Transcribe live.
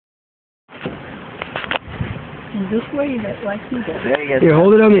Just wave it like you did. There you go. Here,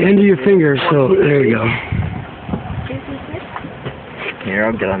 hold it on the end of your finger, so there you go. Here,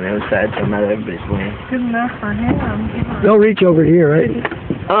 I'll get on the other side so not everybody's winning. Good enough for him. They'll reach over here, right?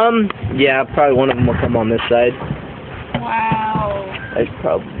 Yeah, probably one of them will come on this side. Wow. I should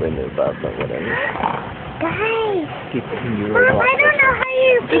probably move up, but whatever. Guys, Keep the finger Mom, right I don't know how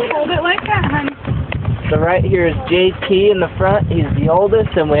you Just hold it like that, honey. So right here is JT in the front. He's the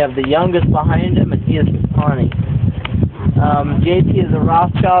oldest, and we have the youngest behind him, and he is Capani. JT is a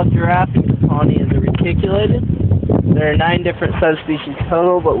Rothschild giraffe, and Capani is a reticulated. There are 9 different subspecies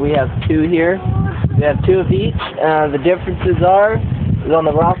total, but we have 2 here. We have 2 of each. The differences are, on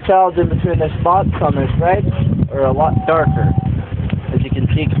the Rothschilds, in between their spots on their stripes, are a lot darker. As you can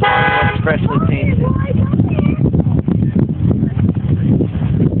see, Capani is freshly painted.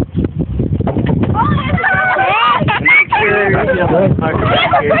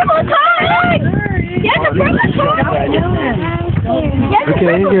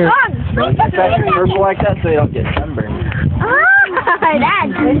 Okay, here. Especially purple like that so they don't get sunburned.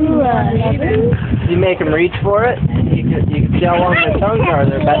 That's good. You make them reach for it, you can see how long their tongues are.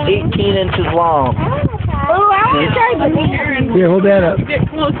 They're about 18 inches long. Oh, I want to try the Here, hold that up. Get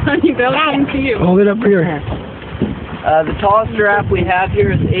close, honey. They'll come to you. Hold it up here. The tallest giraffe we have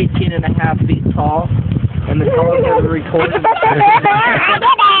here is 18.5 feet tall, and the tallest ever recorded.